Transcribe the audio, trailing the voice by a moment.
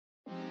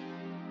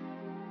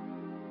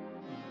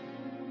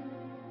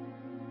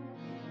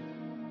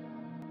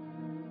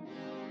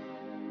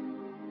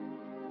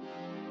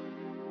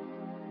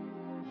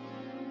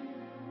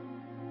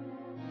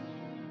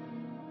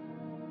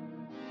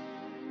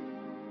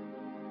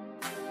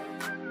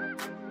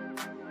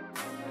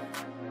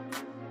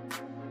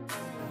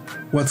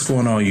What's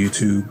going on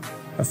YouTube?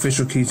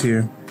 Official Keith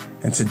here,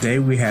 and today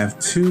we have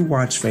two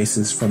watch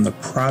faces from the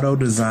Prado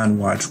design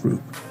watch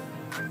group.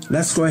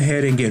 Let's go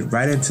ahead and get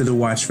right into the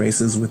watch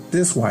faces with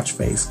this watch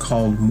face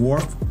called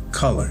Morph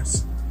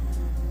Colors.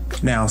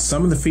 Now,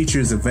 some of the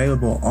features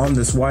available on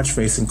this watch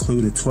face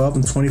include a 12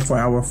 and 24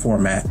 hour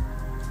format,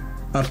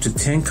 up to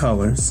 10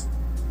 colors,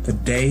 the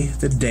day,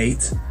 the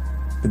date,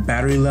 the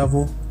battery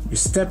level, your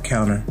step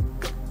counter,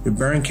 your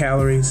burn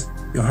calories,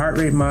 your heart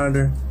rate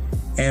monitor,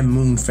 and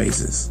moon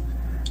phases.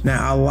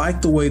 Now, I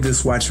like the way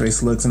this watch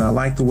face looks, and I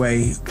like the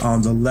way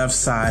on the left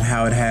side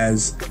how it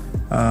has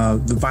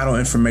the vital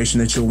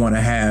information that you'll want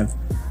to have,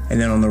 and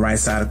then on the right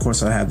side, of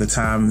course, I'll have the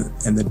time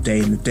and the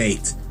day and the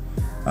date.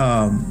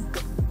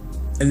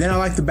 And then I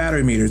like the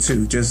battery meter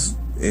too. Just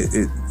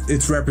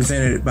it's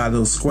represented by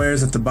those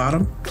squares at the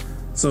bottom.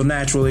 So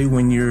naturally,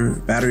 when your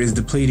battery is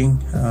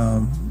depleting,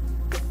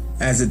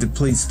 as it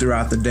depletes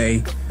throughout the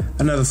day,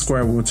 another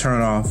square will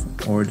turn off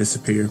or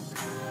disappear.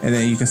 And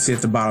then you can see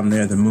at the bottom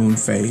there the moon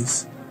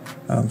phase.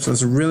 So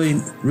it's a really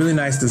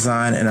nice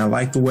design, and I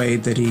like the way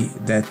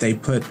that they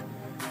put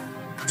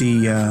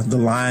the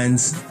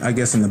lines, I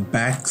guess, in the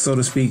back, so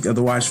to speak, of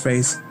the watch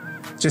face,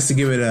 just to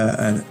give it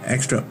an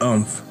extra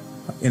oomph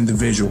in the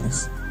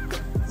visuals.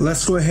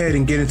 Let's go ahead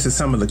and get into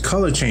some of the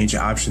color change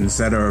options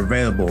that are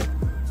available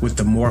with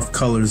the Morph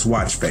Colors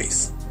watch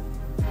face.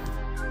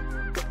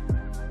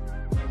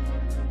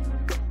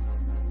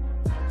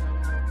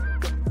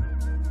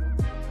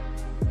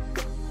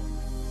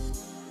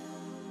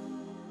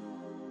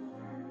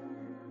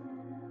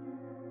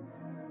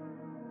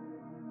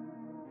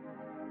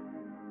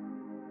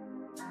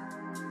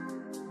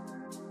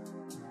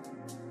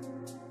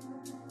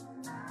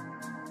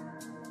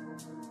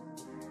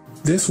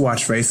 This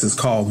watch face is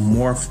called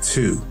Morph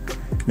 2.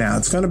 Now,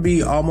 it's going to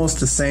be almost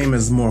the same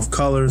as Morph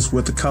Colors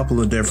with a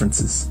couple of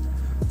differences.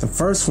 The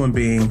first one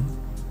being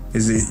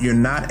is that you're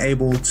not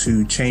able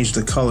to change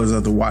the colors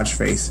of the watch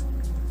face,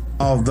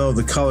 although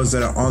the colors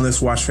that are on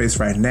this watch face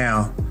right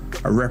now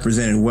are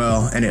represented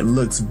well, and it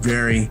looks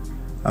very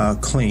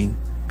clean.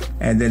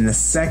 And then the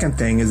second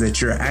thing is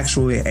that you're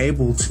actually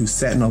able to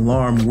set an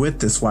alarm with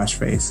this watch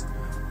face,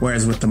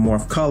 whereas with the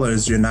Morph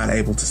Colors, you're not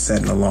able to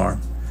set an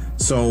alarm.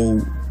 So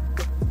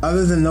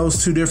other than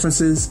those two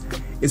differences,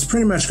 it's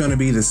pretty much going to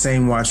be the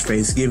same watch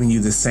face, giving you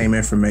the same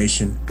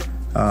information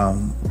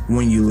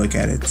when you look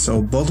at it.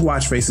 So both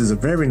watch faces are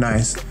very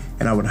nice,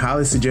 and I would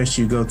highly suggest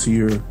you go to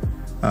your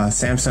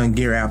Samsung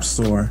Gear App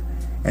Store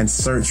and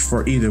search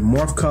for either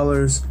Morph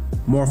Colors,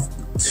 Morph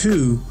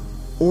 2,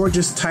 or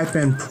just type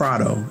in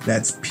Prado.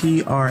 That's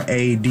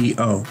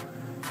Prado.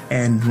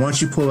 And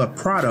once you pull up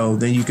Prado,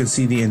 then you can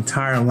see the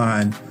entire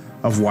line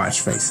of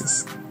watch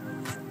faces.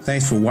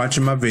 Thanks for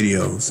watching my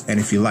videos, and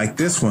if you like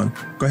this one,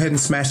 go ahead and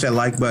smash that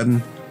like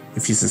button.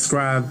 If you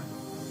subscribe,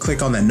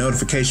 click on that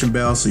notification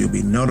bell so you'll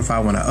be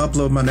notified when I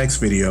upload my next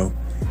video.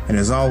 And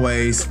as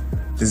always,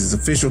 this is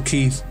Official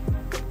Keith.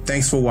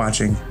 Thanks for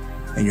watching,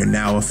 and you're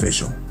now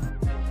official.